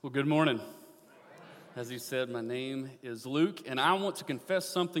Well, good morning. As he said, my name is Luke, and I want to confess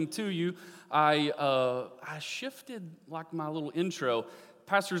something to you. I shifted like my little intro.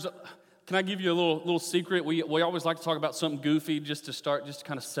 Pastors, can I give you a little secret? We always like to talk about something goofy just to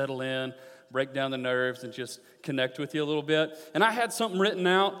kind of settle in, break down the nerves, and just connect with you a little bit. And I had something written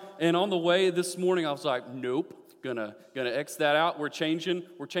out, and on the way this morning, I was like, nope. Gonna X that out. We're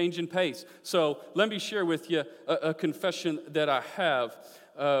changing pace. So let me share with you a confession that I have.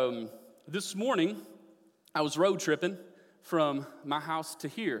 This morning, I was road tripping from my house to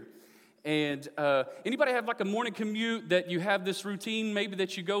here. And anybody have like a morning commute that you have this routine maybe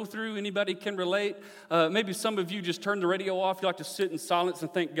that you go through? Anybody can relate? Maybe some of you just turn the radio off. You like to sit in silence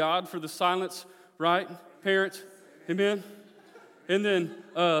and thank God for the silence, right? Parents, amen? And then,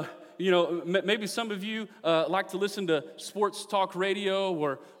 maybe some of you like to listen to sports talk radio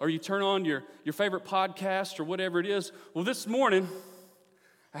or you turn on your favorite podcast or whatever it is. Well, this morning,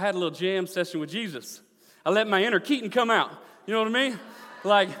 I had a little jam session with Jesus. I let my inner Keaton come out. You know what I mean?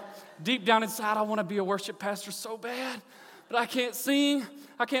 Like, deep down inside, I want to be a worship pastor so bad, but I can't sing.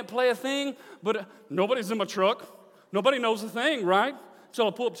 I can't play a thing, but nobody's in my truck. Nobody knows a thing, right? So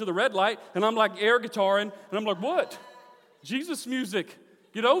I pull up to the red light, and I'm like air guitaring, and I'm like, what? Jesus music.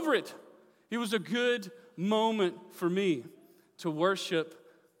 Get over it. It was a good moment for me to worship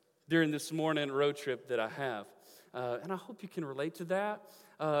during this morning road trip that I have. And I hope you can relate to that.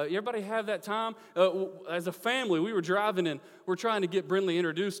 Everybody have that time? As a family, we were driving and we're trying to get Brindley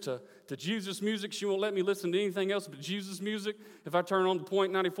introduced to Jesus music. She won't let me listen to anything else but Jesus music. If I turn on the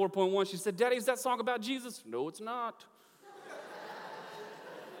Point 94.1, she said, Daddy, is that song about Jesus? No, it's not.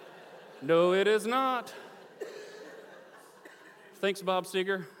 No, it is not. Thanks, Bob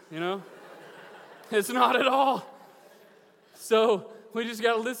Seger, It's not at all. So we just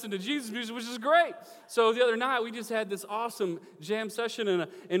got to listen to Jesus music, which is great. So the other night, we just had this awesome jam session,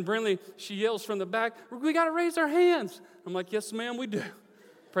 and Brindley, she yells from the back, we got to raise our hands. I'm like, yes, ma'am, we do.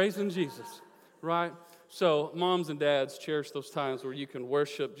 Praising Jesus, right? So moms and dads, cherish those times where you can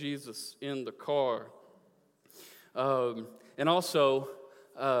worship Jesus in the car. And also,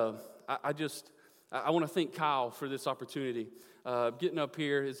 I want to thank Kyle for this opportunity. Getting up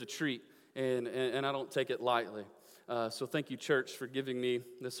here is a treat, and I don't take it lightly. So thank you, church, for giving me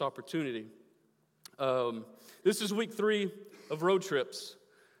this opportunity. This is week 3 of road trips.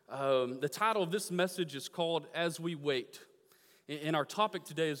 The title of this message is called As We Wait. And our topic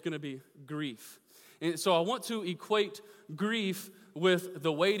today is going to be grief. And so I want to equate grief with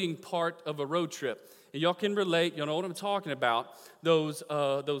the waiting part of a road trip. And y'all can relate. You know what I'm talking about. Those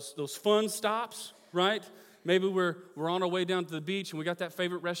fun stops, right? Maybe we're on our way down to the beach and we got that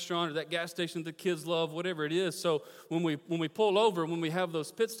favorite restaurant or that gas station that the kids love, whatever it is. So when we pull over, when we have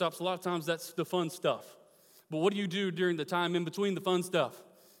those pit stops, a lot of times that's the fun stuff. But what do you do during the time in between the fun stuff,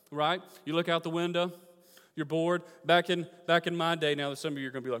 right? You look out the window, you're bored. Back in my day, now some of you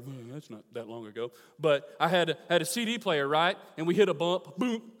are going to be like, that's not that long ago. But I had a CD player, right? And we hit a bump,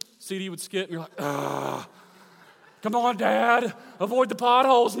 boom, CD would skip, and you're like, come on, Dad, avoid the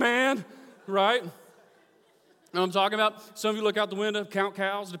potholes, man, right? You know what I'm talking about? Some of you look out the window, count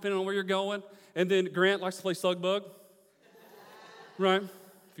cows, depending on where you're going. And then Grant likes to play slug bug. Right?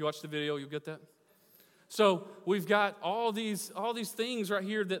 If you watch the video, you'll get that. So we've got all these things right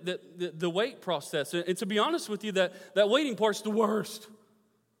here that the wait process. And to be honest with you, that waiting part's the worst.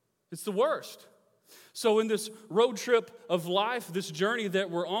 It's the worst. So in this road trip of life, this journey that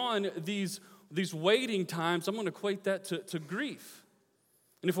we're on, these waiting times, I'm going to equate that to grief.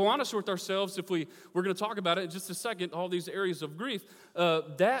 And if we're honest with ourselves, we're going to talk about it in just a second, all these areas of grief,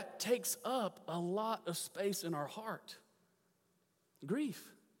 that takes up a lot of space in our heart. Grief.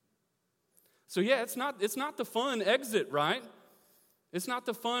 So yeah, it's not the fun exit, right? It's not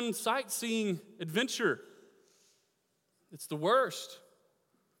the fun sightseeing adventure. It's the worst.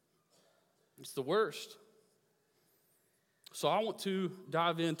 It's the worst. So I want to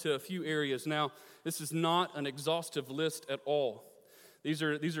dive into a few areas. Now, this is not an exhaustive list at all. These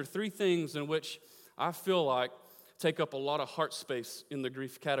are 3 things in which I feel like take up a lot of heart space in the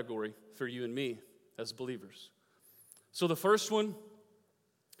grief category for you and me as believers. So the first one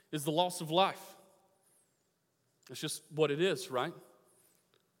is the loss of life. It's just what it is, right?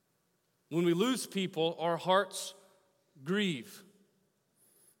 When we lose people, our hearts grieve.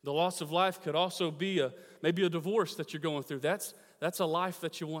 The loss of life could also be maybe a divorce that you're going through. That's a life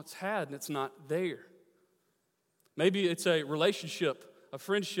that you once had and it's not there. Maybe it's a relationship, a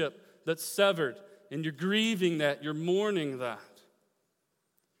friendship that's severed, and you're grieving that, you're mourning that.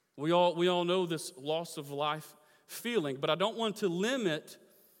 We all know this loss of life feeling, but I don't want to limit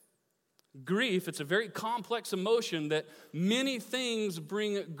Grief, it's a very complex emotion that many things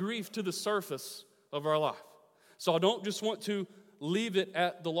bring grief to the surface of our life. So I don't just want to leave it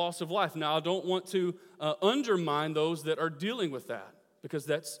at the loss of life. Now, I don't want to undermine those that are dealing with that, because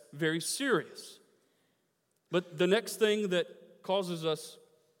that's very serious. But the next thing that causes us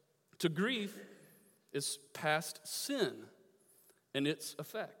to grieve is past sin and its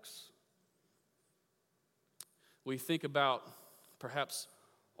effects. We think about perhaps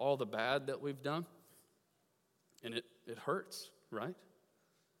all the bad that we've done, and it hurts, right?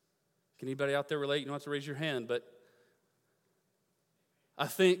 Can anybody out there relate? You don't have to raise your hand, but I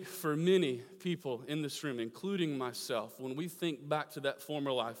think for many people in this room, including myself, when we think back to that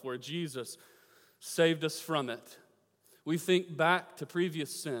former life where Jesus saved us from it, we think back to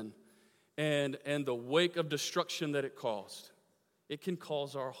previous sin and the wake of destruction that it caused. It can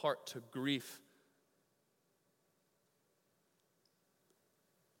cause our heart to grief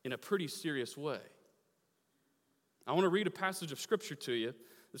in a pretty serious way. I want to read a passage of Scripture to you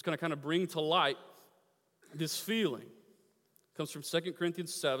that's going to kind of bring to light this feeling. It comes from 2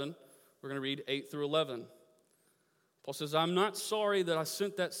 Corinthians 7. We're going to read 8 through 11. Paul says, I'm not sorry that I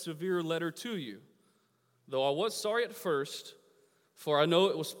sent that severe letter to you, though I was sorry at first, for I know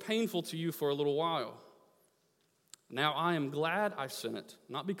it was painful to you for a little while. Now I am glad I sent it,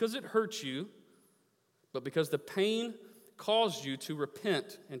 not because it hurt you, but because the pain caused you to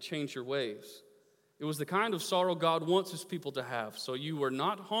repent and change your ways. It was the kind of sorrow God wants His people to have, so you were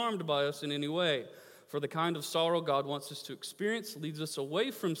not harmed by us in any way. For the kind of sorrow God wants us to experience leads us away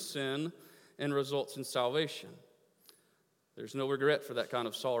from sin and results in salvation. There's no regret for that kind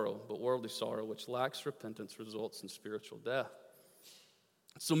of sorrow, but worldly sorrow, which lacks repentance, results in spiritual death.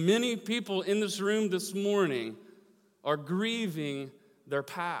 So many people in this room this morning are grieving their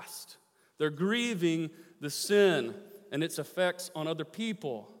past. They're grieving the sin and its effects on other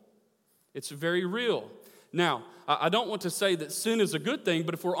people. It's very real. Now, I don't want to say that sin is a good thing,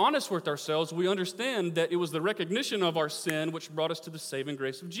 but if we're honest with ourselves, we understand that it was the recognition of our sin which brought us to the saving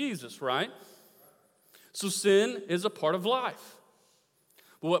grace of Jesus, right? So sin is a part of life.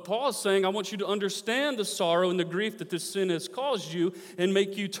 But what Paul is saying, I want you to understand the sorrow and the grief that this sin has caused you and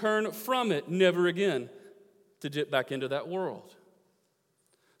make you turn from it never again to dip back into that world.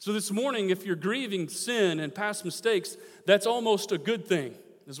 So this morning, if you're grieving sin and past mistakes, that's almost a good thing,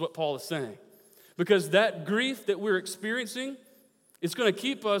 is what Paul is saying. Because that grief that we're experiencing is going to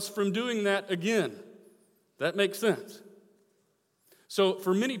keep us from doing that again. That makes sense. So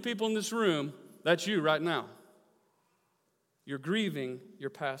for many people in this room, that's you right now. You're grieving your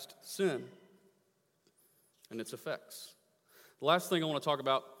past sin and its effects. The last thing I want to talk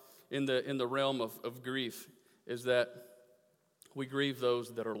about in the realm of grief is that we grieve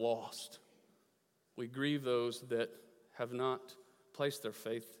those that are lost. We grieve those that have not placed their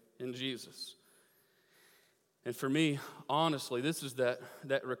faith in Jesus. And for me, honestly, this is that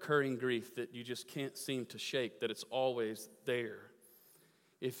recurring grief that you just can't seem to shake, that it's always there.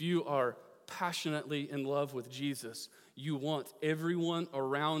 If you are passionately in love with Jesus, you want everyone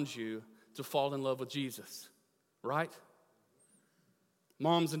around you to fall in love with Jesus, right?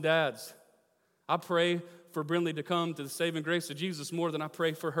 Moms and dads, I pray for Brinley to come to the saving grace of Jesus more than I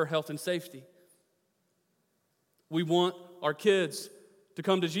pray for her health and safety. We want our kids to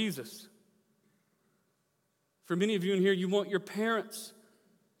come to Jesus. For many of you in here, you want your parents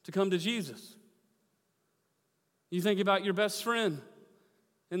to come to Jesus. You think about your best friend,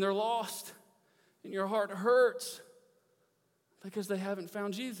 and they're lost, and your heart hurts because they haven't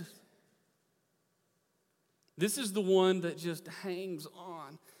found Jesus. This is the one that just hangs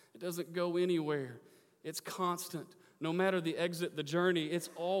on. It doesn't go anywhere. It's constant. No matter the exit, the journey, it's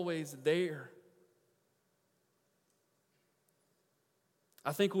always there.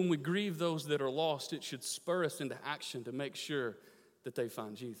 I think when we grieve those that are lost, it should spur us into action to make sure that they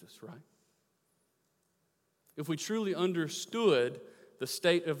find Jesus, right? If we truly understood the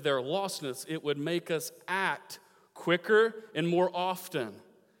state of their lostness, it would make us act quicker and more often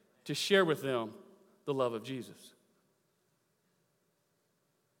to share with them the love of Jesus.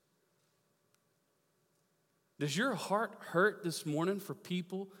 Does your heart hurt this morning for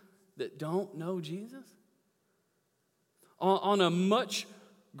people that don't know Jesus? On a much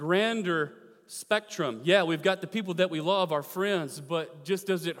grander spectrum, yeah, we've got the people that we love, our friends, but just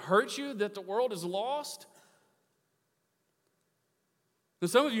does it hurt you that the world is lost? And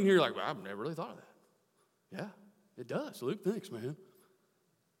some of you in here are like, well, I've never really thought of that. Yeah, it does. Luke, thanks, man.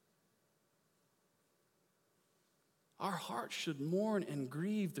 Our hearts should mourn and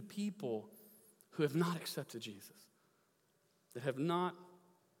grieve the people who have not accepted Jesus, that have not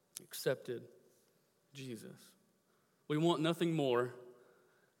accepted Jesus. We want nothing more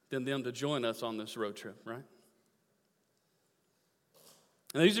than them to join us on this road trip, right?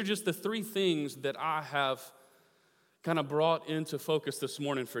 And these are just the three things that I have kind of brought into focus this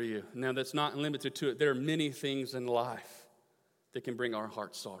morning for you. Now, that's not limited to it. There are many things in life that can bring our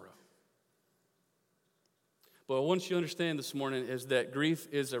heart sorrow. But what I want you to understand this morning is that grief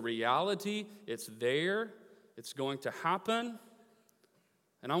is a reality. It's there. It's going to happen.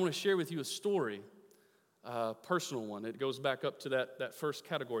 And I want to share with you a story, a personal one. It goes back up to that first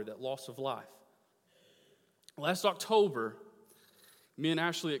category, that loss of life. Last October, me and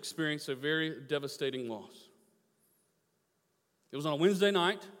Ashley experienced a very devastating loss. It was on a Wednesday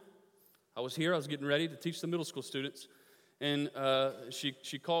night. I was here. I was getting ready to teach the middle school students. And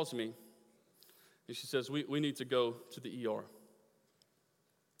she calls me. And she says, we need to go to the ER.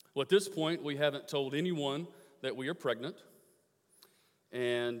 Well, at this point, we haven't told anyone that we are pregnant.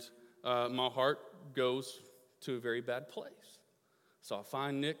 And my heart goes to a very bad place. So I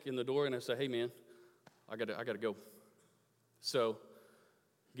find Nick in the door and I say, hey, man, I gotta go. So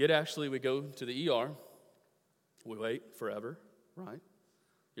get Ashley, we go to the ER. We wait forever, right?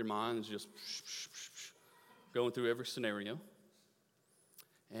 Your mind is just going through every scenario.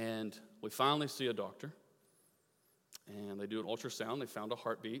 And we finally see a doctor. And they do an ultrasound. They found a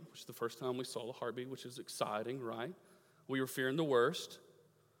heartbeat, which is the first time we saw a heartbeat, which is exciting, right? We were fearing the worst,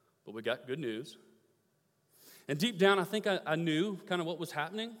 but we got good news. And deep down, I think I knew kind of what was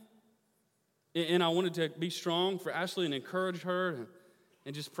happening. And I wanted to be strong for Ashley and encourage her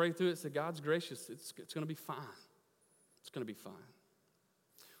and just pray through it. Say, God's gracious. It's going to be fine. It's going to be fine.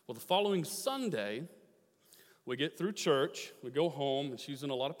 Well, the following Sunday, we get through church. We go home, and she's in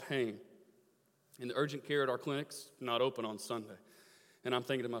a lot of pain. And the urgent care at our clinic's not open on Sunday. And I'm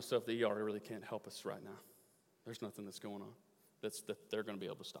thinking to myself, the ER really can't help us right now. There's nothing that's going on that they're going to be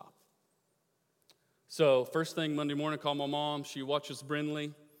able to stop. So first thing Monday morning, I call my mom. She watches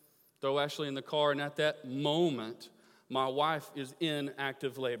Brindley, throw Ashley in the car. And at that moment, my wife is in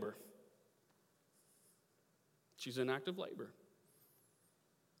active labor. She's in active labor.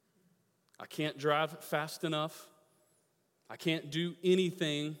 I can't drive fast enough. I can't do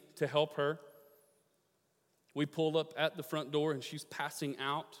anything to help her. We pull up at the front door and she's passing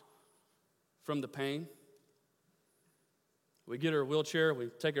out from the pain. We get her a wheelchair. We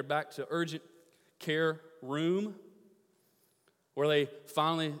take her back to urgent care room where they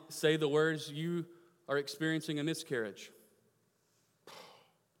finally say the words, you are experiencing a miscarriage.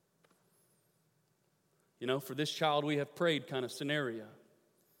 You know, for this child we have prayed kind of scenario.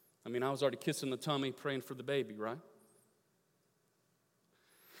 I mean, I was already kissing the tummy, praying for the baby, right?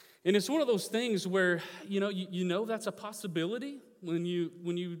 And it's one of those things where, you know that's a possibility when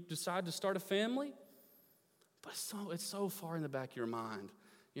you decide to start a family, but it's so far in the back of your mind,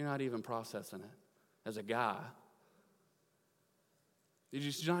 you're not even processing it as a guy. You're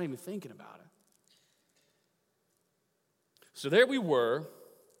just not even thinking about it. So there we were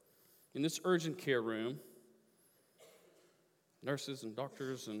in this urgent care room, nurses and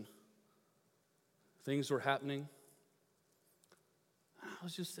doctors and things were happening. I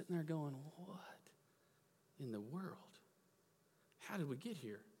was just sitting there going, what in the world? How did we get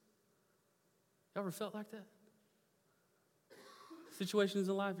here? You ever felt like that? Situations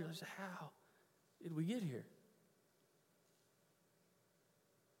in life, you're like, how did we get here?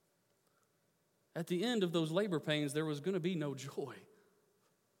 At the end of those labor pains, there was going to be no joy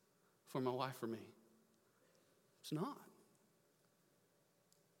for my wife or me. It's not.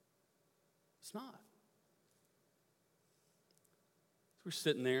 It's not. We're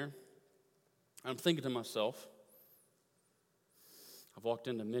sitting there. I'm thinking to myself, I've walked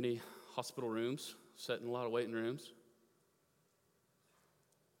into many hospital rooms, sat in a lot of waiting rooms,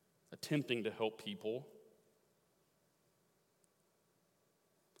 attempting to help people.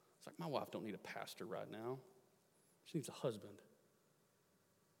 It's like, my wife don't need a pastor right now. She needs a husband.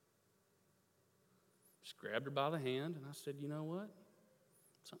 Just grabbed her by the hand, and I said, you know what?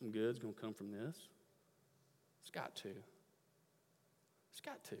 Something good's going to come from this. It's got to. It's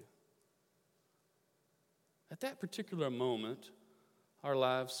got to. At that particular moment, our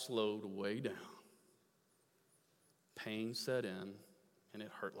lives slowed way down. Pain set in, and it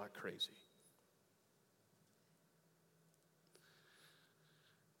hurt like crazy.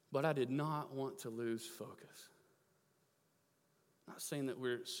 But I did not want to lose focus. I'm not saying that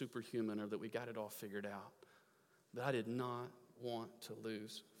we're superhuman or that we got it all figured out, but I did not want to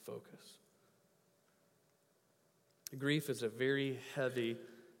lose focus. Grief is a very heavy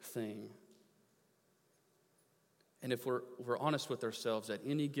thing. And if we're honest with ourselves, at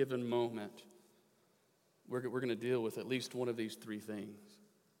any given moment, we're going to deal with at least one of these three things.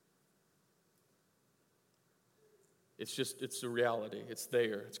 It's a reality. It's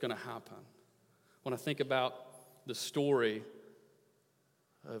there. It's going to happen. When I think about the story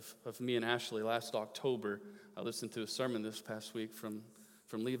of me and Ashley last October, I listened to a sermon this past week from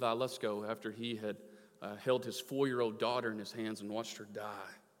Levi Lusko after he had held his 4-year-old daughter in his hands and watched her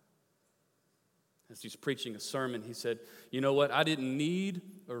die. As he's preaching a sermon, he said, you know what? I didn't need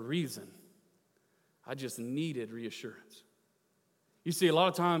a reason. I just needed reassurance. You see, a lot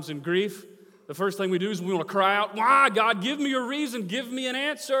of times in grief, the first thing we do is we want to cry out, why, God, give me a reason, give me an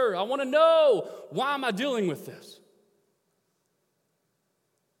answer. I want to know, why am I dealing with this?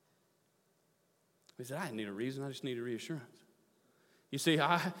 He said, I didn't need a reason, I just needed reassurance. You see,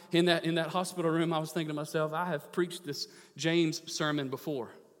 in that hospital room, I was thinking to myself, I have preached this James sermon before.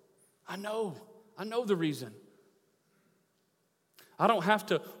 I know the reason. I don't have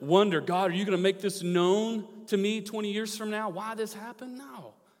to wonder, God, are you going to make this known to me 20 years from now, why this happened?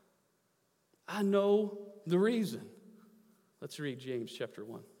 No. I know the reason. Let's read James chapter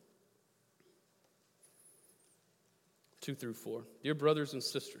 1. 2-4. Dear brothers and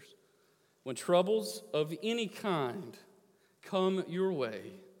sisters, when troubles of any kind come your way,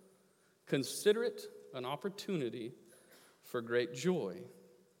 consider it an opportunity for great joy.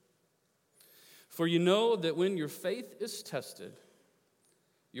 For you know that when your faith is tested,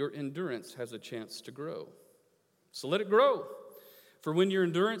 your endurance has a chance to grow. So let it grow. For when your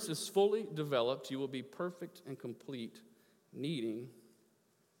endurance is fully developed, you will be perfect and complete, needing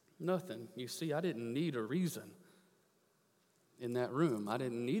nothing. You see, I didn't need a reason in that room. I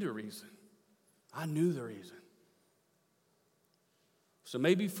didn't need a reason. I knew the reason. So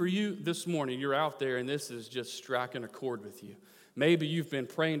maybe for you this morning, you're out there and this is just striking a chord with you. Maybe you've been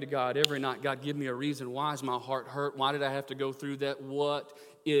praying to God every night, God, give me a reason. Why is my heart hurt? Why did I have to go through that? What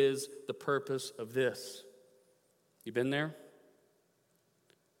is the purpose of this? You been there?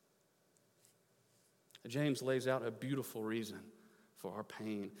 James lays out a beautiful reason for our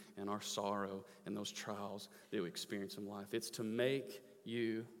pain and our sorrow and those trials that we experience in life. It's to make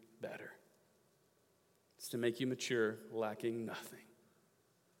you better. It's to make you mature, lacking nothing.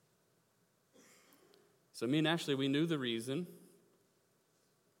 So me and Ashley, we knew the reason.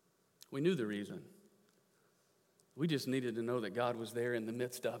 We knew the reason. We just needed to know that God was there in the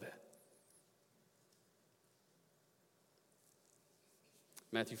midst of it.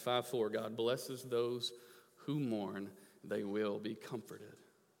 Matthew 5:4, God blesses those who mourn, they will be comforted.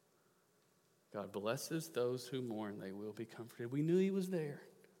 God blesses those who mourn, they will be comforted. We knew he was there.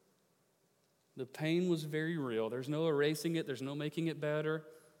 The pain was very real. There's no erasing it. There's no making it better.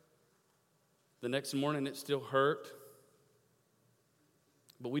 The next morning it still hurt.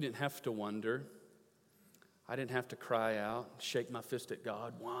 But we didn't have to wonder. I didn't have to cry out, shake my fist at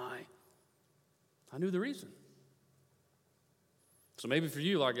God. Why? I knew the reason. So maybe for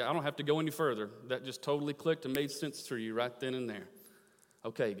you, like, I don't have to go any further. That just totally clicked and made sense for you right then and there.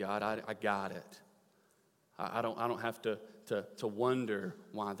 Okay, God, I got it. I don't have to wonder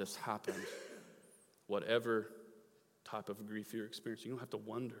why this happened. Whatever type of grief you're experiencing, you don't have to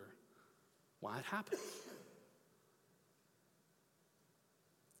wonder why it happened.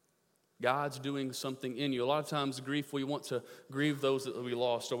 God's doing something in you. A lot of times grief, we want to grieve those that we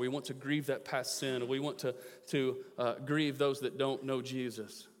lost, or we want to grieve that past sin, or we want to grieve those that don't know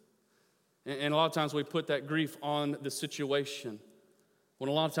Jesus. And a lot of times we put that grief on the situation, when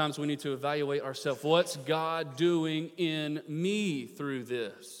a lot of times we need to evaluate ourselves. What's God doing in me through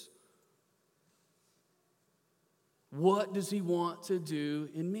this? What does he want to do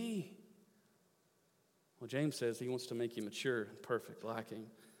in me? Well, James says he wants to make you mature, perfect, lacking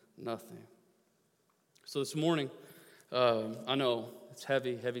nothing. So this morning, I know it's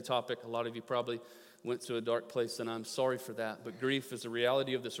heavy topic. A lot of you probably went to a dark place, and I'm sorry for that. But grief is a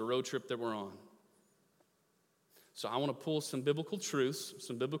reality of this road trip that we're on. So I want to pull some biblical truths,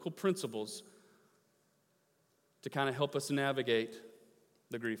 some biblical principles to kind of help us navigate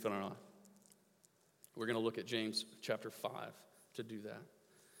the grief in our life. We're going to look at James chapter 5 to do that.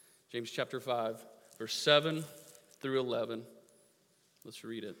 James chapter 5, verse 7 through 11. Let's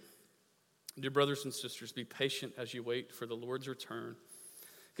read it. Dear brothers and sisters, be patient as you wait for the Lord's return.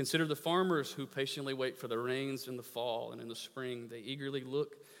 Consider the farmers who patiently wait for the rains in the fall and in the spring. They eagerly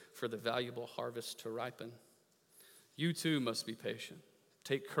look for the valuable harvest to ripen. You too must be patient.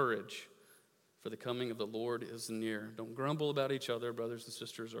 Take courage, for the coming of the Lord is near. Don't grumble about each other, brothers and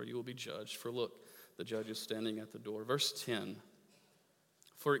sisters, or you will be judged. For look, the judge is standing at the door. Verse 10.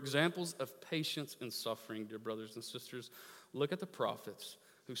 For examples of patience and suffering, dear brothers and sisters, look at the prophets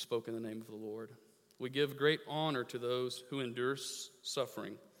who spoke in the name of the Lord. We give great honor to those who endure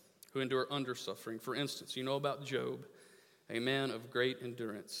suffering, who endure under suffering. For instance, you know about Job, a man of great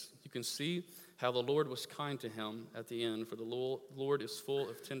endurance. You can see how the Lord was kind to him at the end, for the Lord is full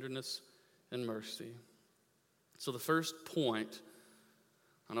of tenderness and mercy. So the first point,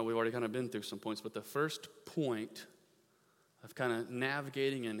 I know we've already kind of been through some points, but the first point of kind of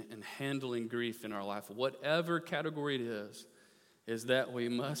navigating and handling grief in our life, whatever category it is that we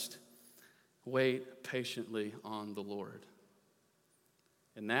must wait patiently on the Lord.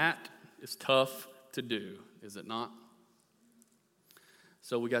 And that is tough to do, is it not?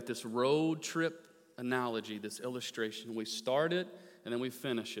 So we got this road trip analogy, this illustration. We start it and then we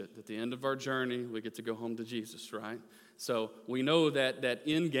finish it. At the end of our journey, we get to go home to Jesus, right? So we know that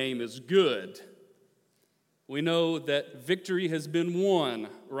end game is good. We know that victory has been won,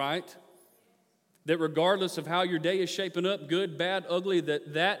 right? That regardless of how your day is shaping up, good, bad, ugly,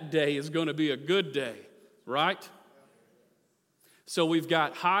 that day is going to be a good day, right? So we've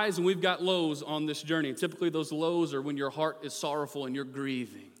got highs and we've got lows on this journey. And typically those lows are when your heart is sorrowful and you're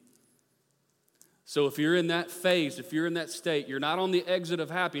grieving. So if you're in that phase, if you're in that state, you're not on the exit of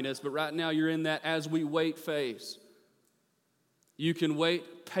happiness, but right now you're in that as we wait phase. You can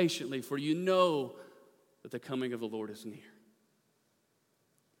wait patiently, for you know that the coming of the Lord is near.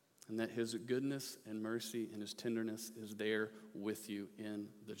 And that his goodness and mercy and his tenderness is there with you in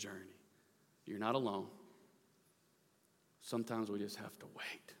the journey. You're not alone. Sometimes we just have to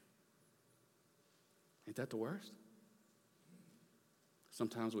wait. Ain't that the worst?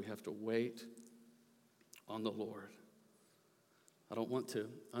 Sometimes we have to wait on the Lord. I don't want to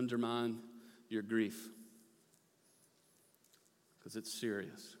undermine your grief because it's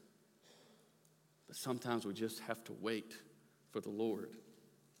serious. But sometimes we just have to wait for the Lord.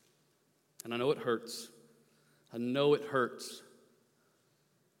 And I know it hurts. I know it hurts.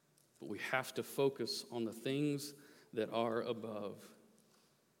 But we have to focus on the things that are above.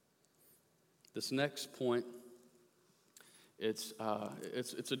 This next point, it's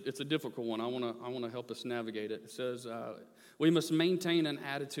a difficult one. I want to help us navigate it. It says we must maintain an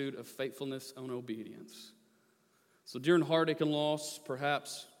attitude of faithfulness and obedience. So during heartache and loss,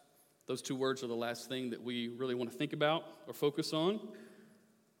 perhaps those two words are the last thing that we really want to think about or focus on.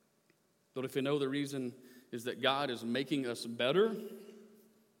 But if we know the reason is that God is making us better,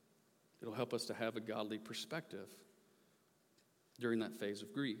 it'll help us to have a godly perspective during that phase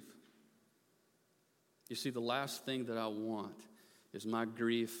of grief. You see, the last thing that I want is my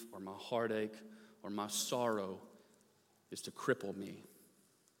grief or my heartache or my sorrow is to cripple me.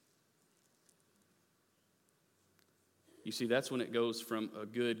 You see, that's when it goes from a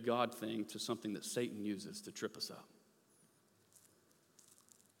good God thing to something that Satan uses to trip us up.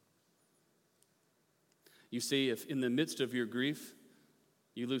 You see, if in the midst of your grief,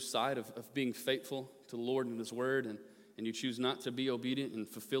 you lose sight of being faithful to the Lord and his word, and you choose not to be obedient in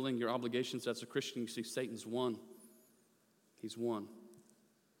fulfilling your obligations as a Christian, you see Satan's won. He's won.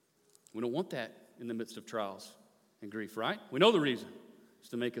 We don't want that in the midst of trials and grief, right? We know the reason. It's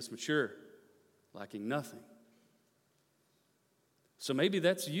to make us mature, lacking nothing. So maybe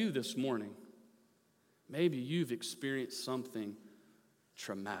that's you this morning. Maybe you've experienced something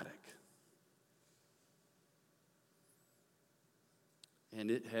traumatic. And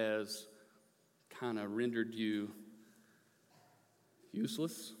it has kind of rendered you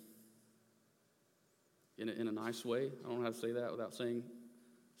useless in a nice way. I don't know how to say that without saying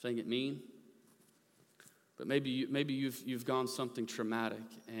it mean. But maybe you've gone something traumatic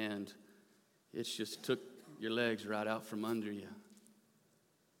and it's just took your legs right out from under you.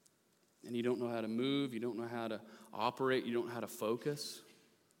 And you don't know how to move, you don't know how to operate, you don't know how to focus.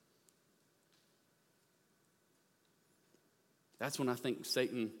 That's when I think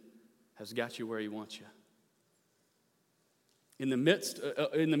Satan has got you where he wants you. In the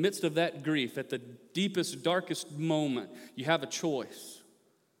midst of that grief, at the deepest, darkest moment, you have a choice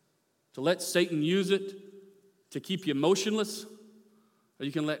to let Satan use it to keep you motionless, or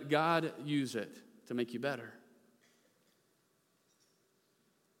you can let God use it to make you better.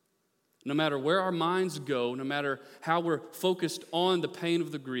 No matter where our minds go, no matter how we're focused on the pain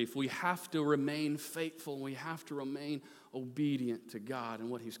of the grief, we have to remain faithful. We have to remain obedient to God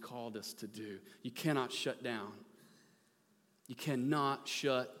and what he's called us to do. You cannot shut down. You cannot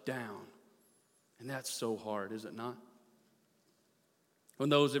shut down. And that's so hard, is it not? When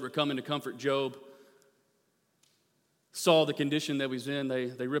those that were coming to comfort Job saw the condition that he was in,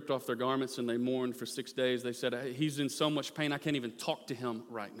 they ripped off their garments and they mourned for 6 days. They said, he's in so much pain, I can't even talk to him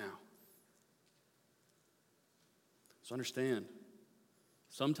right now. So understand,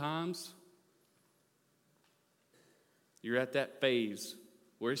 sometimes you're at that phase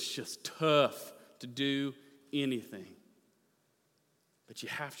where it's just tough to do anything. But you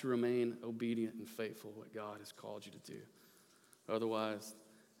have to remain obedient and faithful what God has called you to do. Otherwise,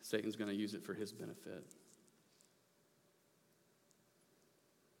 Satan's going to use it for his benefit.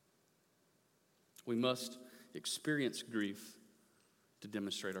 We must experience grief to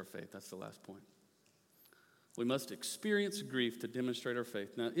demonstrate our faith. That's the last point. We must experience grief to demonstrate our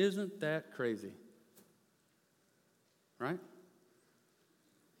faith. Now, isn't that crazy? Right?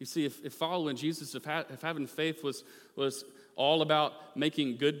 You see, if following Jesus, if having faith was all about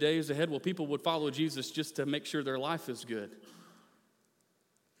making good days ahead, well, people would follow Jesus just to make sure their life is good.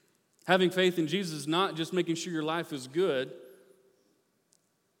 Having faith in Jesus is not just making sure your life is good,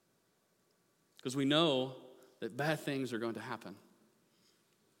 because we know that bad things are going to happen.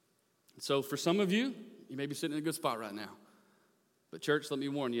 So for some of you, you may be sitting in a good spot right now. But church, let me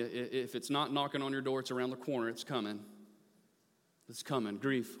warn you, if it's not knocking on your door, it's around the corner, it's coming. It's coming.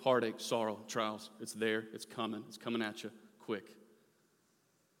 Grief, heartache, sorrow, trials. It's there. It's coming. It's coming at you quick.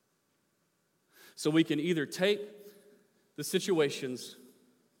 So we can either take the situations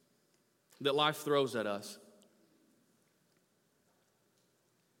that life throws at us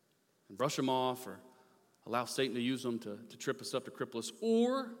and brush them off, or allow Satan to use them to trip us up, to cripple us,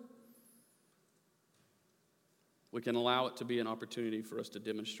 or we can allow it to be an opportunity for us to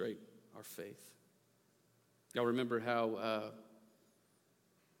demonstrate our faith. Y'all remember how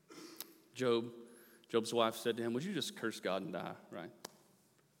Job's wife said to him, "Would you just curse God and die?" Right?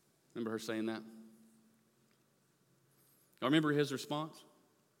 Remember her saying that? Y'all remember his response?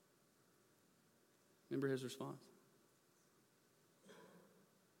 Remember his response?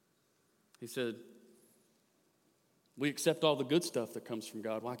 He said, "We accept all the good stuff that comes from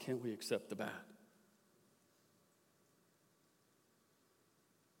God. Why can't we accept the bad?"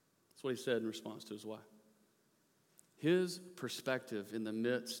 That's what he said in response to his wife. His perspective in the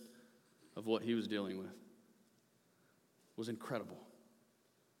midst of what he was dealing with was incredible.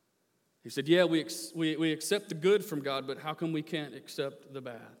 He said, "Yeah, we accept the good from God, but how come we can't accept the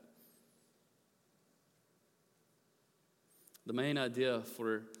bad?" The main idea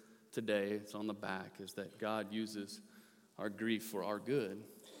for today, it's on the back, is that God uses our grief for our good.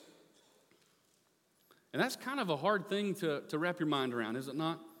 And that's kind of a hard thing to wrap your mind around, is it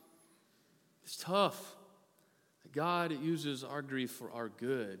not? It's tough. God uses our grief for our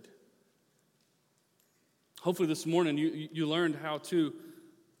good. Hopefully this morning you learned how to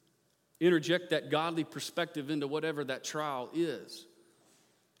interject that godly perspective into whatever that trial is.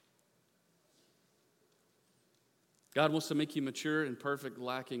 God wants to make you mature and perfect,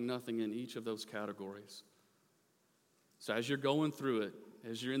 lacking nothing in each of those categories. So as you're going through it,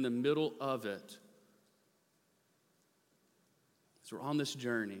 as you're in the middle of it, as we're on this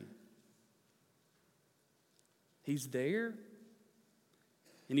journey, He's there,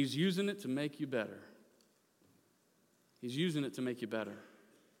 and He's using it to make you better. He's using it to make you better.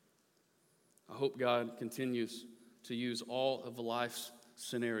 I hope God continues to use all of life's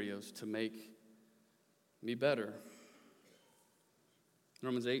scenarios to make me better.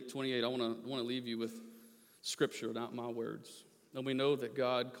 Romans 8:28, I want to leave you with scripture, not my words. And we know that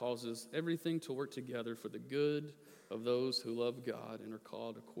God causes everything to work together for the good of those who love God and are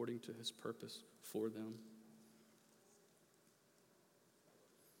called according to His purpose for them.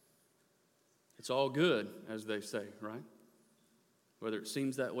 It's all good, as they say, right? Whether it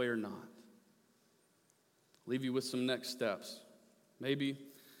seems that way or not. Leave you with some next steps. Maybe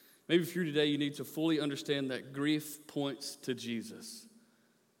for you today, you need to fully understand that grief points to Jesus.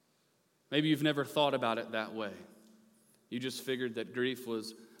 Maybe you've never thought about it that way. You just figured that grief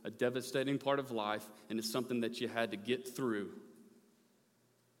was a devastating part of life and it's something that you had to get through.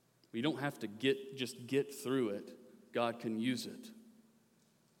 You don't have to just get through it. God can use it.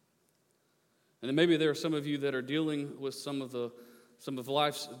 And then maybe there are some of you that are dealing with some of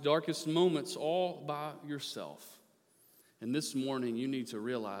life's darkest moments all by yourself. And this morning you need to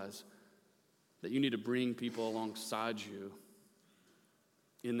realize that you need to bring people alongside you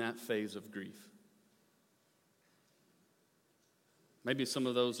in that phase of grief. Maybe some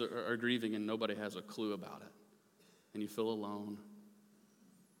of those are grieving and nobody has a clue about it, and you feel alone.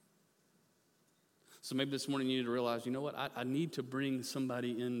 So maybe this morning you need to realize, you know what, I need to bring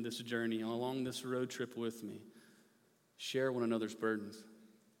somebody in this journey, along this road trip with me. Share one another's burdens.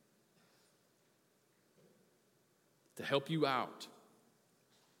 To help you out.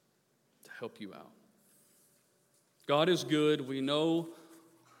 To help you out. God is good. We know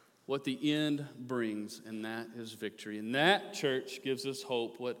what the end brings, and that is victory. And that, church, gives us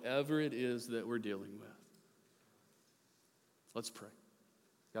hope, whatever it is that we're dealing with. Let's pray.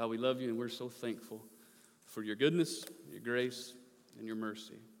 God, we love you, and we're so thankful for your goodness, your grace, and your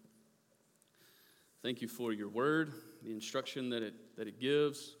mercy. Thank you for your word, the instruction that it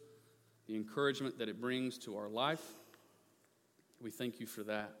gives, the encouragement that it brings to our life. We thank you for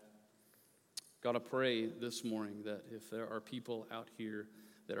that. God, I pray this morning that if there are people out here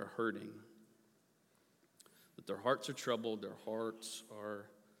that are hurting, that their hearts are troubled, their hearts are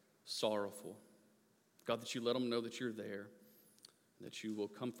sorrowful, God, that you let them know that you're there, that you will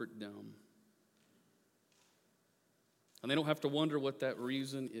comfort them. And they don't have to wonder what that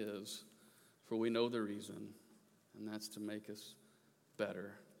reason is, for we know the reason, and that's to make us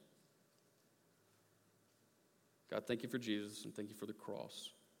better. God, thank you for Jesus, and thank you for the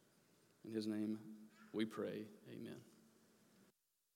cross. In his name we pray, amen.